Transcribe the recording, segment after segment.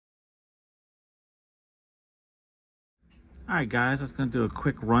Alright guys, I was going to do a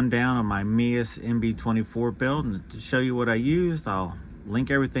quick rundown on my Meus MB24 build, and to show you what I used, I'll link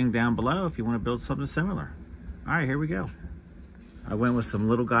everything down below if you want to build something similar. Alright, here we go. I went with some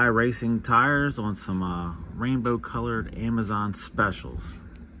little guy racing tires on some rainbow colored Amazon specials.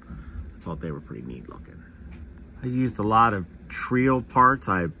 Thought they were pretty neat looking. I used a lot of Treal parts.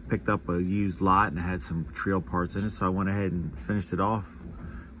 I picked up a used lot and it had some Treal parts in it, so I went ahead and finished it off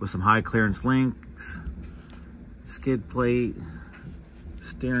with some high clearance links, skid plate,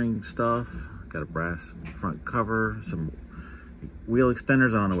 steering stuff, got a brass front cover, some wheel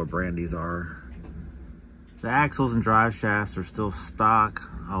extenders. I don't know what brand these are. The axles and drive shafts are still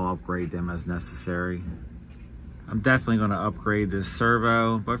stock. I'll upgrade them as necessary. I'm definitely going to upgrade this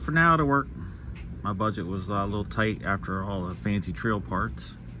servo, but for now it'll work. My budget was a little tight after all the fancy Treal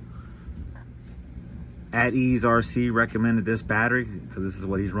parts. At Ease RC recommended this battery because this is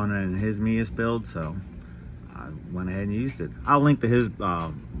what he's running in his Meus build, so I went ahead and used it. I'll link to his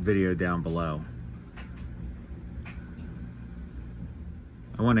video down below.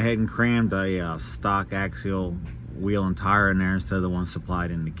 I went ahead and crammed a stock axial wheel and tire in there instead of the one supplied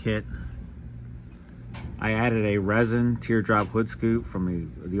in the kit. I added a resin teardrop hood scoop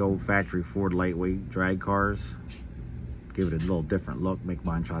from the old factory Ford lightweight drag cars. Give it a little different look, make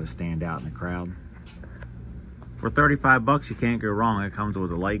mine try to stand out in the crowd. For 35 bucks, you can't go wrong. It comes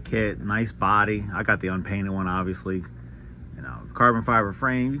with a light kit, nice body. I got the unpainted one, obviously. You know, carbon fiber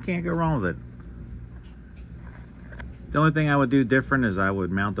frame, you can't go wrong with it. The only thing I would do different is I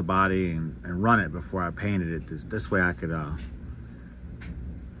would mount the body and run it before I painted it. This way I could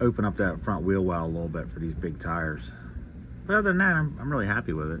open up that front wheel well a little bit for these big tires. But other than that, I'm really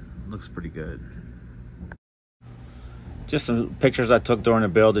happy with it. It looks pretty good. Just some pictures I took during the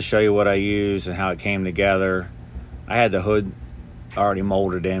build to show you what I used and how it came together. I had the hood already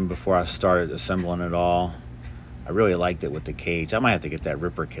molded in before I started assembling it all. I really liked it with the cage. I might have to get that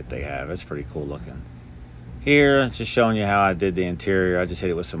Ripper kit they have. It's pretty cool looking. Here, just showing you how I did the interior. I just hit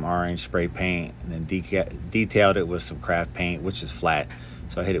it with some orange spray paint and then detailed it with some craft paint, which is flat.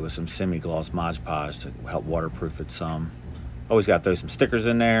 So I hit it with some semi-gloss Mod Podge to help waterproof it some. Always got to throw some stickers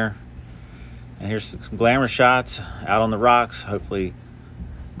in there. And here's some glamour shots out on the rocks. Hopefully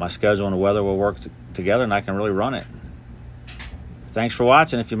my schedule and the weather will work together and I can really run it. Thanks for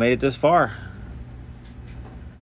watching if you made it this far.